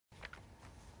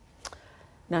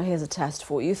Now here's a test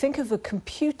for you. Think of a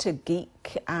computer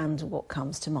geek and what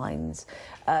comes to mind?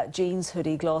 Jeans,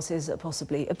 hoodie, glasses,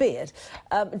 possibly a beard.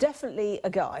 Definitely a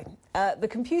guy. The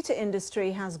computer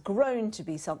industry has grown to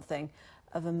be something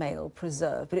of a male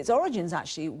preserve, but its origins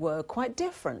actually were quite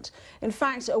different. In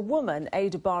fact, a woman,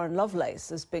 Ada Byron Lovelace,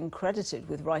 has been credited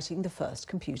with writing the first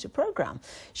computer program.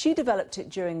 She developed it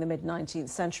during the mid-19th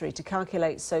century to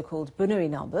calculate so-called Bernoulli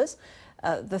numbers.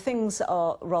 The things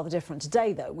are rather different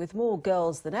today, though. With more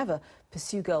girls than ever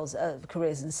pursue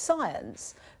careers in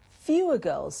science, fewer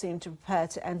girls seem to prepare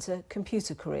to enter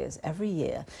computer careers every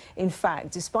year. In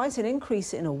fact, despite an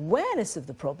increase in awareness of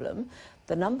the problem,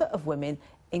 the number of women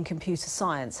in computer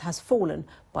science has fallen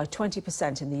by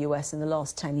 20% in the US in the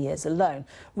last 10 years alone.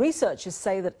 Researchers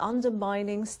say that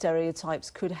undermining stereotypes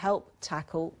could help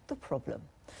tackle the problem.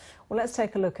 Well, let's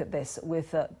take a look at this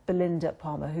with Belinda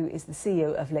Parmar, who is the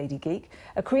CEO of Lady Geek,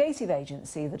 a creative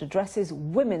agency that addresses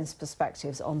women's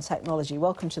perspectives on technology.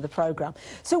 Welcome to the programme.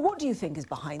 So what do you think is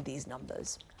behind these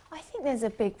numbers? I think there's a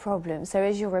big problem. So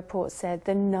as your report said,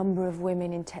 the number of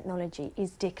women in technology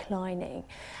is declining,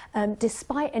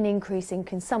 despite an increase in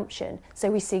consumption. So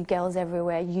we see girls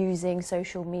everywhere using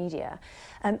social media.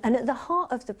 And at the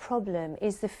heart of the problem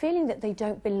is the feeling that they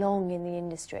don't belong in the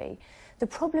industry. The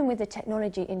problem with the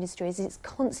technology industry is it's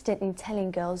constantly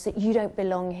telling girls that you don't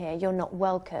belong here, you're not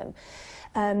welcome.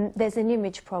 There's an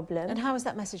image problem. And how is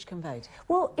that message conveyed?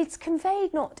 Well, it's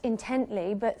conveyed not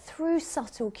intently, but through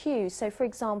subtle cues. So, for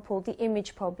example, the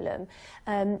image problem.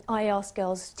 I asked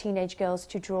girls, teenage girls,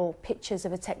 to draw pictures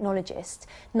of a technologist.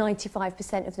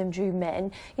 95% of them drew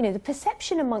men. You know, the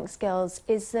perception amongst girls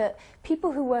is that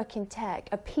people who work in tech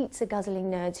are pizza-guzzling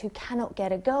nerds who cannot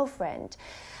get a girlfriend.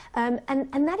 And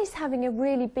that is having a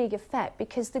really big effect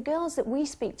because the girls that we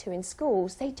speak to in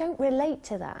schools, they don't relate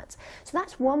to that. So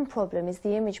that's one problem, is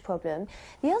the image problem.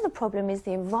 The other problem is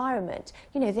the environment.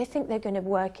 You know, they think they're going to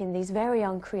work in these very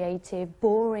uncreative,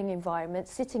 boring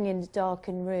environments, sitting in a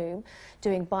darkened room,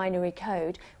 doing binary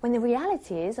code, when the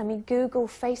reality is, I mean, Google,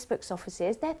 Facebook's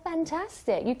offices, they're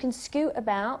fantastic. You can scoot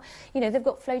about, you know, they've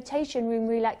got flotation room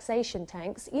relaxation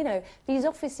tanks. You know, these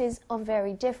offices are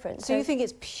very different. So you think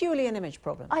it's purely an image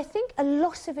problem? I think a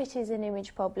lot of it is an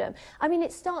image problem. I mean,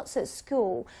 it starts at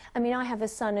school. I mean, I have a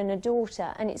son and a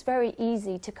daughter, and it's very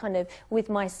easy to kind of, with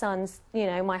my sons, you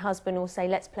know, my husband will say,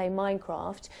 let's play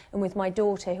Minecraft, and with my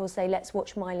daughter, he'll say, let's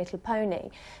watch My Little Pony.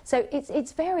 So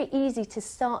it's very easy to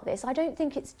start this. I don't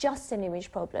think it's just an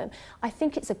image problem. I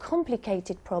think it's a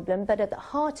complicated problem, but at the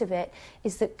heart of it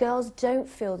is that girls don't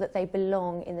feel that they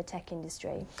belong in the tech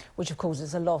industry. Which, of course,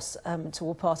 is a loss to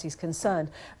all parties concerned.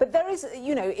 But there is,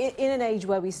 you know, in an age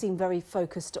where we seem very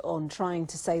focused on trying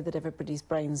to say that everybody's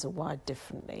brains are wired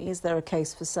differently, is there a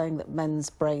case for saying that men's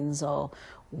brains are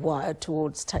wired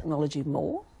towards technology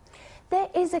more? There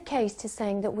is a case to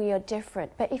saying that we are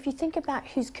different, but if you think about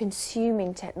who's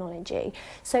consuming technology,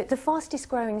 so the fastest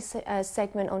growing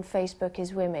segment on Facebook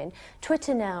is women.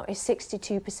 Twitter now is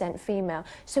 62% female.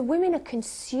 So women are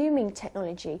consuming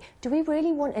technology. Do we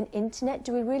really want an internet?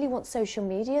 Do we really want social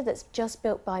media that's just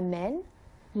built by men?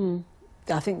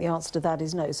 I think the answer to that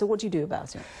is no. So what do you do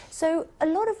about it? So a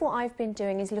lot of what I've been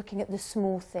doing is looking at the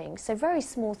small things. So very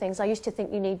small things. I used to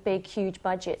think you need big, huge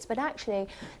budgets, but actually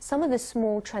some of the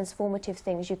small transformative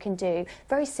things you can do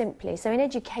very simply. So in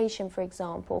education, for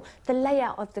example, the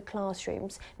layout of the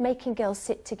classrooms, making girls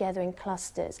sit together in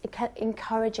clusters,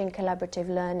 encouraging collaborative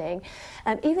learning.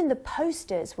 Even the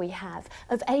posters we have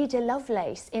of Ada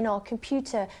Lovelace in our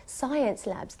computer science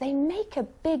labs, they make a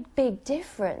big, big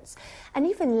difference. And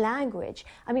even language.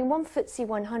 I mean, one FTSE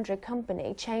 100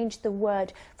 company changed the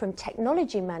word from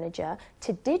technology manager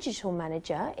to digital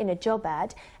manager in a job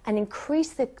ad and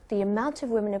increased the amount of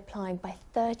women applying by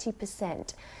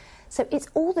 30%. So it's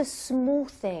all the small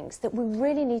things that we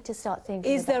really need to start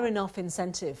thinking about. Is there enough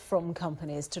incentive from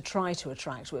companies to try to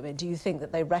attract women? Do you think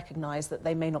that they recognise that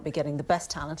they may not be getting the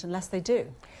best talent unless they do?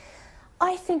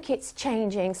 I think it's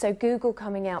changing. So Google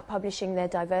coming out, publishing their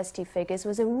diversity figures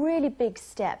was a really big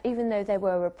step. Even though they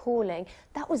were appalling,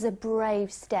 that was a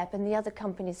brave step, and the other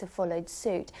companies have followed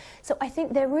suit. So I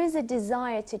think there is a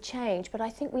desire to change, but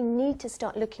I think we need to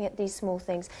start looking at these small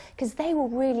things because they will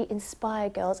really inspire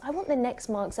girls. I want the next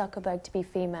Mark Zuckerberg to be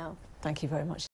female. Thank you very much.